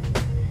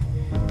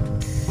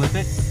 flip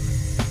it.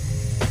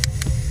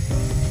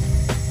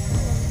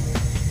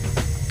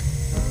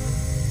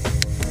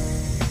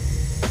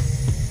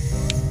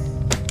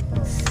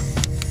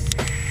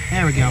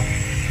 There we go.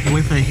 You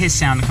wait for the hiss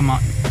sound to come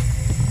up.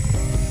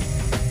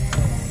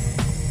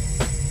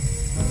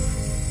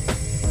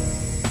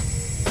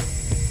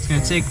 It's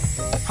gonna take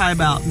probably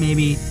about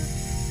maybe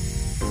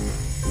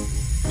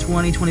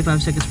 20-25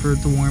 seconds for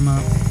it to warm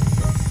up.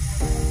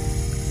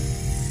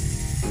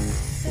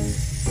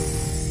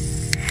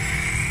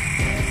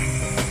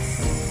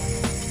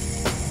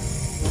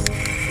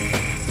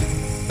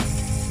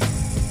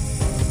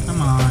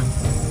 Come on.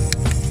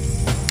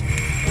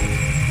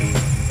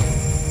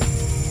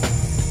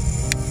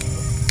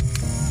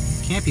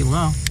 Can't be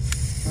low.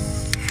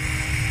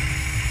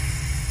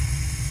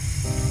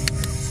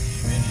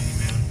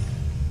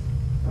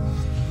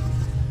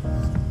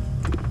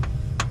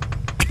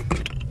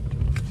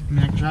 I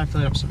mean, I can try to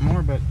fill it up some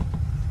more, but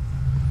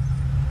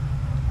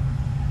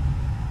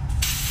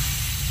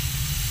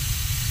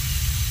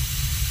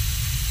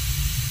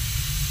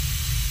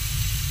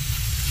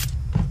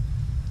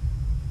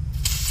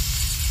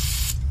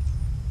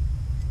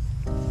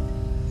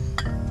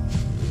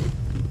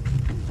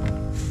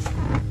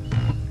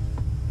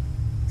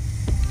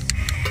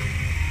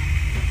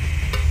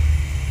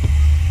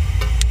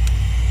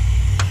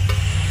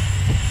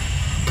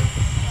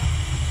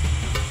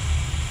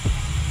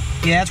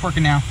yeah, it's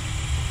working now.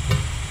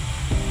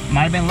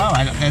 Might have been low.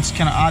 That's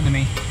kind of odd to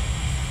me.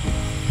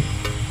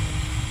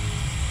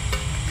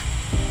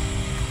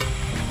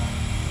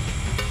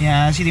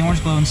 Yeah, I see the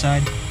orange glow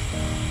inside.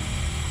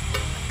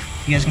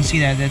 You guys can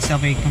see that. That's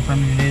definitely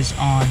confirmed it is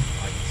on.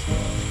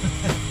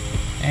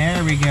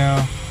 There we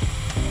go.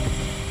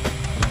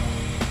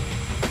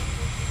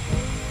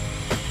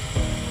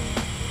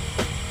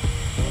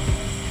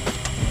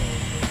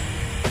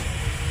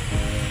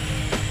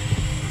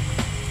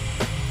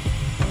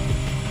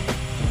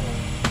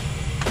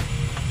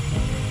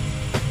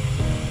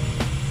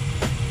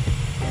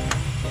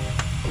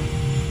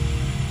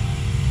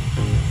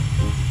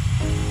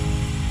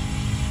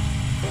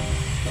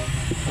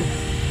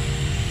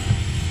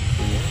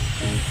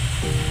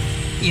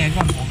 Yeah,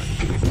 go on, hold it.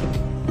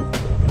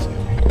 So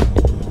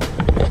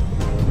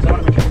I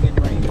want to make sure we get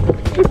it right.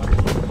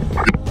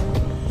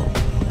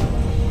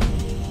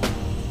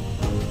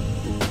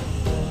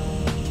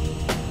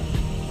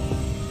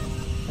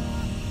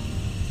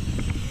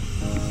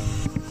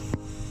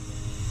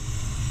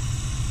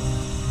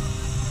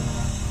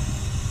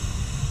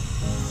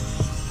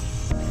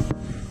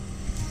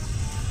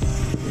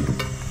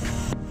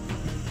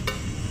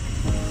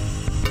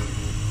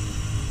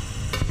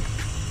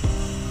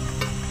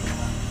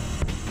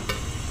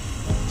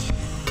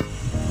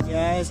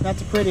 Yeah, it's not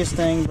the prettiest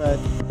thing, but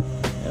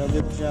it'll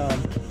do the job.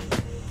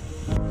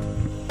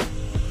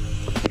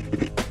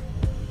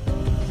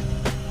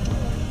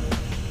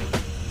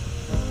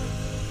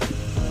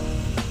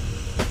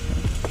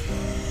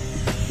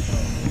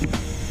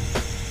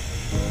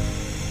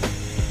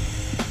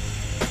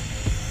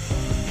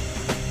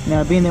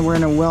 Now, being that we're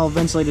in a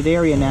well-ventilated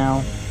area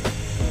now,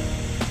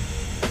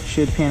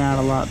 should pan out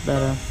a lot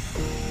better.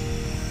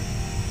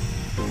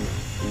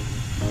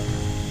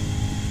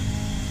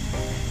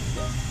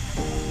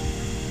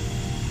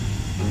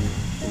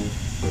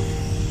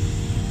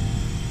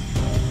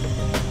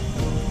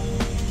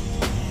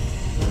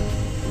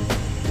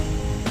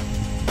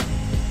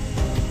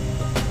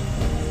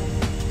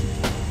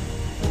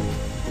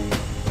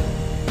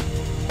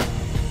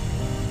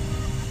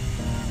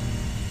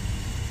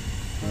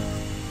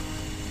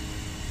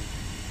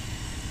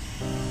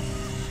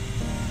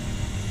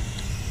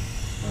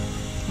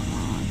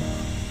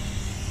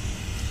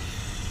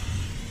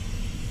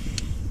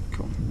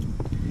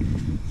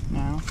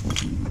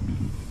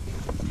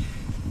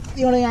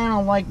 The only thing I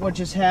don't like what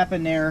just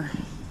happened there.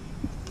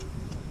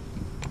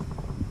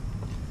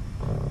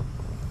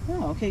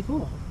 Oh, okay,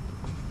 cool.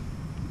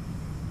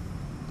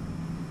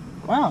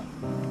 Wow.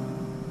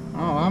 Oh,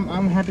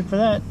 I'm happy for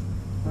that.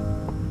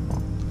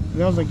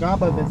 There was a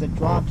gob of it that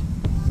dropped.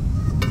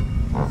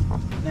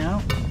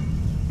 Now,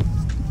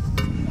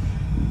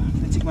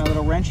 I take my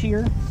little wrench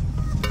here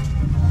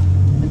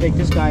and take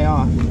this guy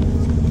off.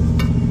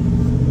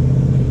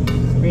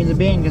 Reason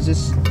being, because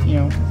this, you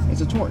know,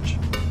 it's a torch,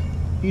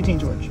 butane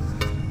torch.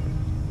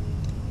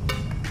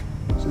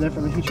 So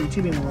therefore, the future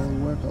tubing will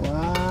work a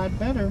lot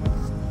better,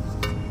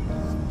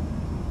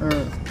 or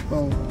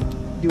well,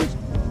 do its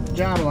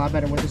job a lot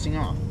better with this thing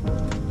off.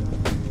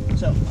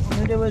 So what I'm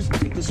gonna do is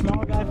take the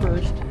small guy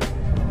first,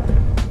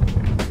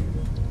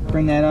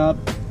 bring that up.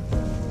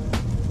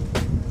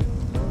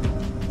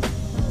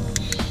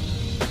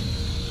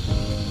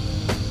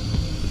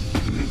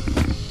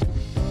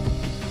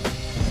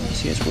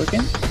 See, it's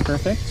working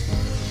perfect.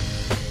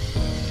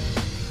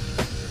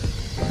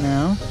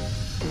 Now,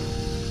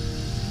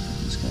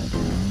 this guy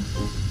down.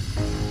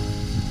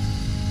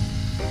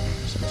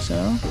 Just like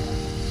so.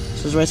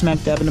 So it's right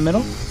smack dab in the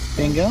middle.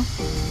 Bingo.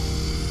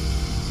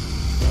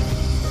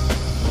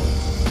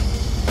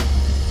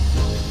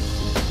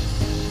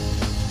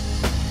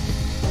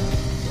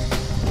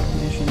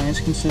 Make nice,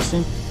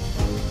 consistent.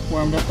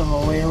 Warmed up the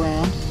whole way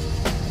around.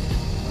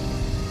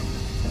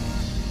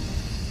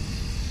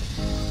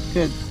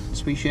 Good.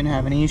 So we shouldn't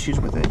have any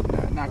issues with it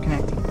not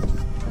connecting.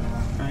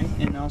 Alright,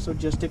 and also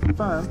just to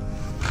confirm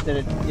that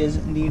it is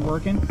indeed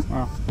working.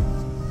 Well,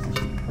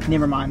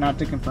 never mind, not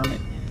to confirm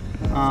it.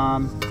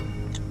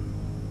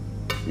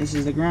 This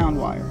is the ground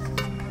wire.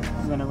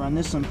 I'm going to run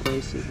this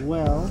someplace as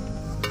well,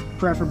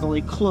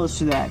 preferably close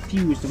to that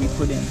fuse that we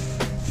put in.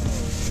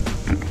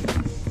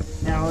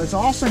 Now it's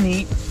also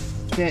neat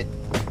that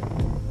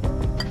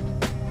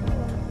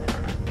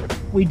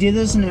we did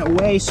this in a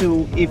way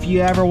so if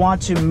you ever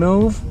want to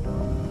move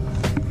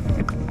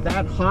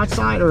that hot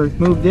side or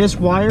move this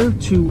wire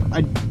to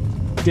a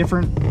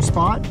different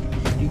spot,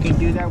 you can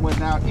do that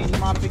without any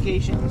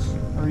modifications,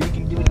 or you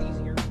can do it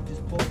easier.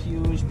 Just pull the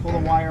fuse, pull the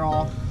wire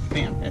off,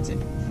 bam, that's it.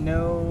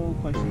 No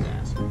questions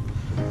asked.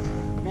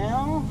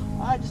 Now,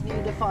 I just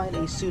need to find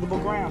a suitable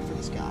ground for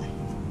this guy.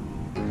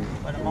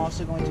 But I'm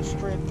also going to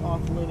strip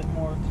off a little bit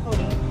more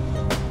coating to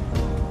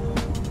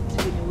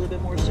give me a little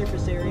bit more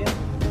surface area.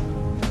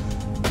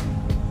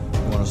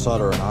 You want to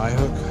solder an eye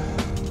hook?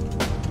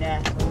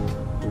 Nah.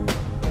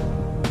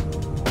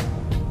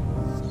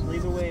 Just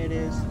leave it the way it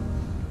is.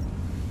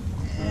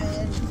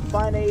 And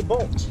find a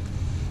bolt.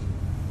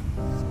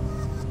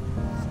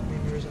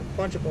 Maybe there's a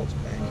bunch of bolts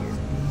back here.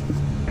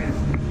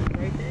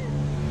 Right there.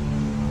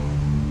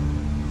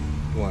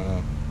 You want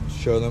to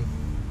show them?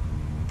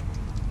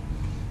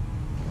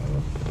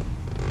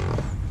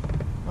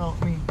 Well,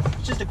 I mean,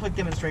 it's just a quick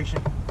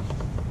demonstration.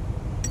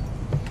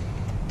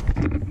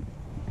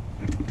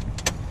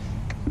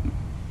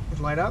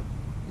 Light up?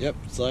 Yep,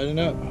 it's lighting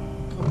up.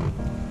 Cool.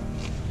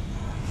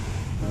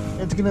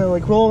 It's gonna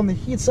like roll on the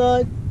heat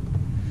side.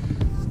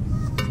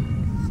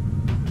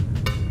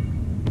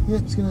 Yeah,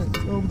 it's gonna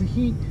go over the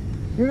heat.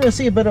 You're gonna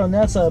see it better on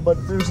that side, but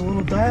there's a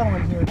little dial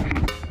in here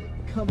that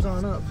comes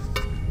on up.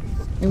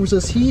 And with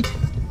this heat,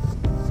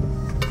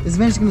 it's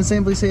eventually gonna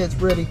simply say it's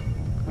ready.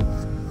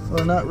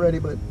 Well, not ready,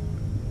 but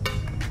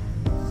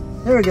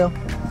there we go.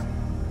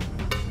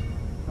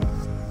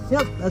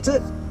 Yep, that's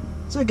it.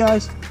 That's it,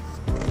 guys.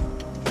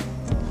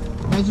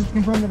 I just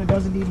confirmed that it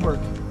does indeed work.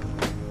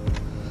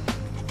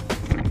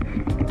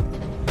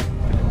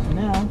 So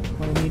now,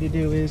 what I need to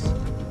do is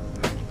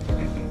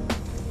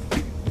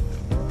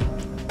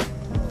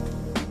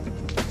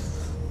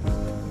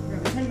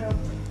grab a Nintendo.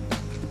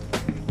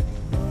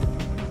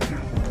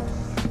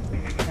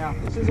 Now,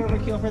 this is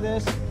overkill for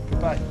this,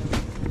 but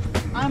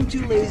I'm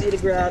too lazy to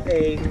grab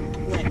a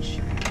winch.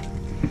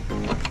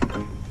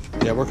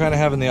 Yeah, we're kind of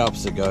having the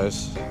opposite,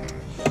 guys.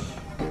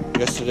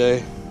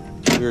 Yesterday,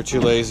 we were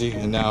too lazy,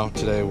 and now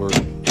today we're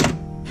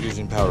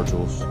using power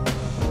tools.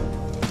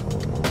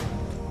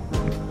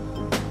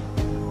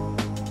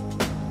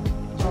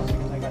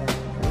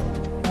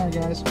 Alright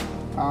guys,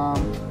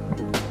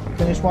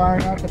 finished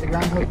wiring up, got the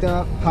ground hooked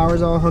up,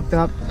 power's all hooked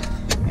up,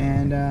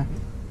 and let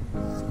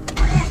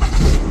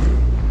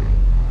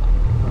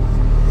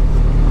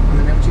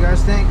me know what you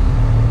guys think.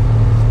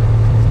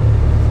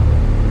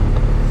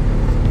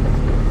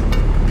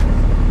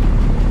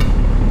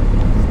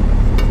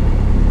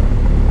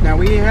 Now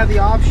we have the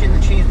option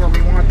to change where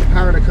we want the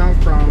power to come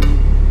from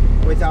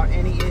without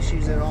any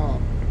issues at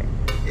all.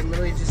 It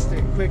literally just a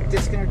quick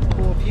disconnect,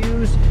 pull a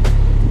fuse,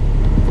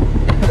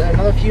 put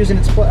another fuse in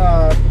its put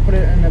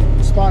it in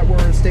a spot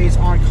where it stays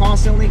on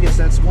constantly, because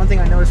that's one thing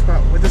I noticed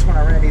with this one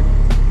already.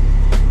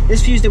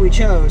 This fuse that we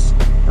chose,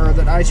 or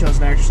that I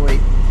chose actually,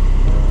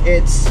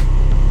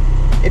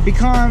 it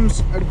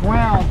becomes a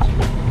ground,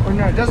 or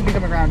no, it doesn't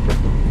become a ground.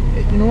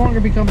 It no longer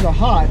becomes a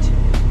hot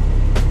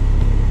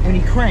when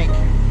you crank.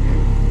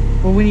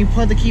 But when you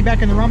put the key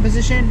back in the run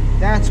position,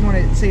 that's when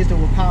it says to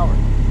power.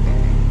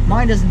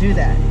 Mine doesn't do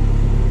that.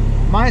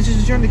 Mine just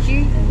to turn the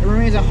key, it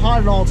remains a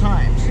hot at all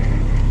times.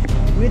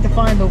 We have to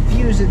find the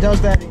fuse that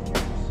does that in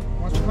yours.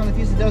 Once we find the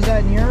fuse that does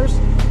that in yours,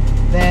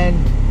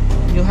 then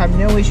you'll have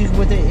no issues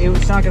with it.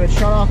 It's not going to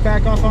shut off,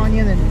 back off on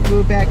you, then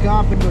boot back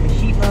up and go to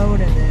heat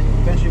mode, and then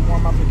eventually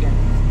warm up again.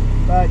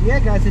 But yeah,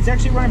 guys, it's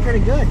actually running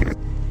pretty good.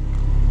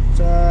 It's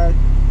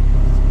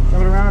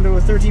jumping around to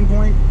a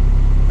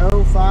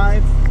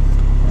 13.05.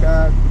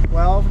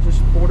 12,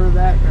 just border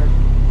that, or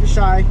just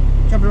shy,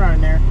 jumping around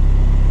in there.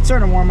 It's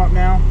starting to warm up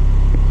now.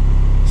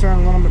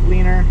 Starting a little bit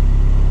leaner.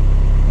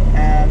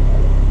 And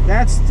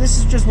this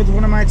is just with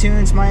one of my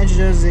tunes. My engine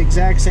does the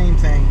exact same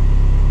thing.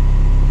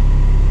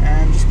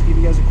 And just to give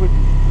you guys a quick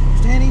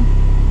understanding.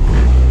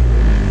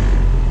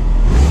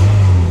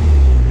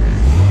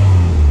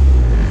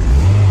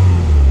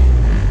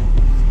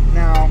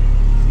 Now,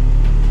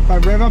 if I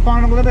rev up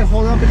on it a little bit,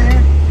 hold it up in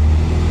there.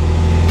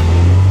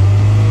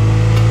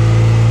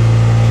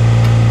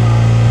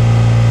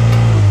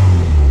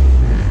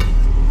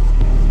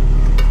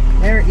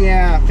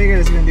 Yeah, I figured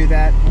it's gonna do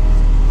that.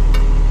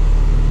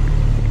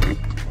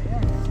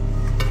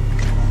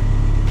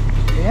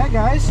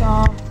 guys,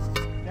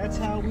 that's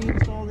how we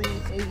install the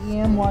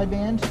AEM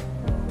wideband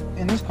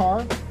in this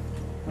car.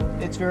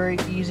 It's very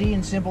easy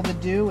and simple to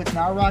do. It's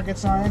not rocket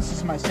science. This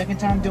is my second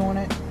time doing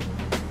it,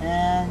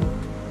 and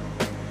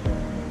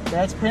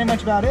that's pretty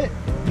much about it.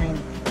 I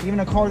mean, even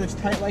a car that's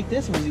tight like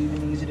this was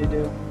even easy to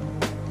do.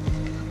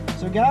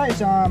 So guys,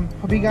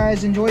 hope you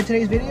guys enjoyed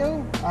today's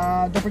video.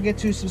 Don't forget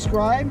to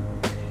subscribe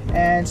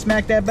and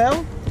smack that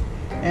bell.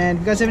 And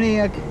if you guys have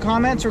any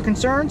comments or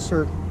concerns,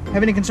 or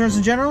have any concerns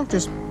in general,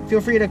 just feel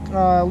free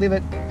to leave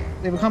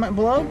a comment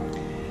below,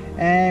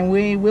 and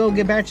we will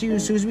get back to you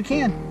as soon as we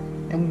can.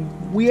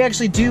 And we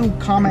actually do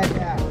comment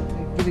back,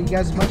 give you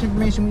guys as much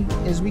information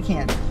as we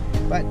can.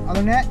 But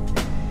other than that,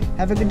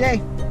 have a good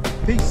day.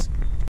 Peace.